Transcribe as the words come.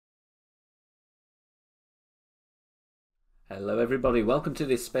Hello everybody, welcome to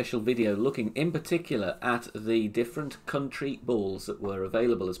this special video looking in particular at the different country balls that were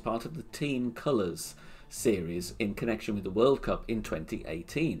available as part of the Team Colours series in connection with the World Cup in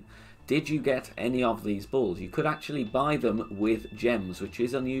 2018. Did you get any of these balls? You could actually buy them with gems, which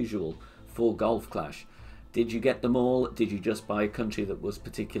is unusual for Golf Clash. Did you get them all? Did you just buy a country that was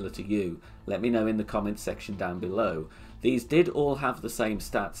particular to you? Let me know in the comments section down below. These did all have the same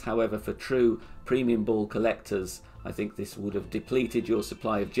stats, however for true premium ball collectors I think this would have depleted your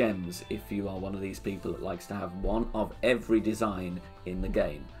supply of gems if you are one of these people that likes to have one of every design in the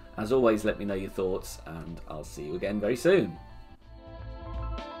game. As always, let me know your thoughts and I'll see you again very soon.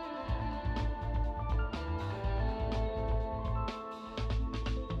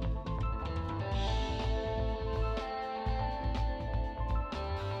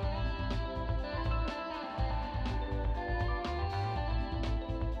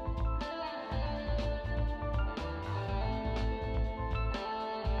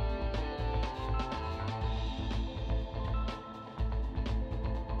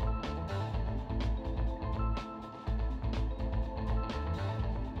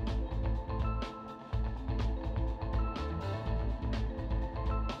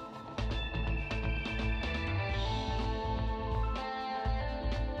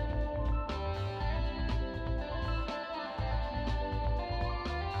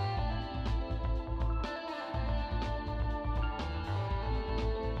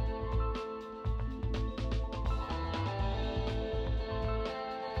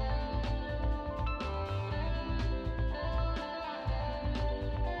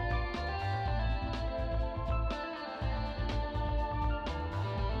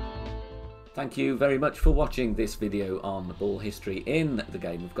 Thank you very much for watching this video on the ball history in the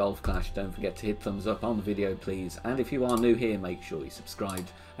game of Golf Clash. Don't forget to hit thumbs up on the video please, and if you are new here make sure you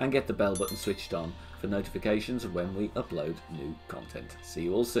subscribed and get the bell button switched on for notifications of when we upload new content. See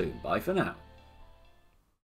you all soon. Bye for now.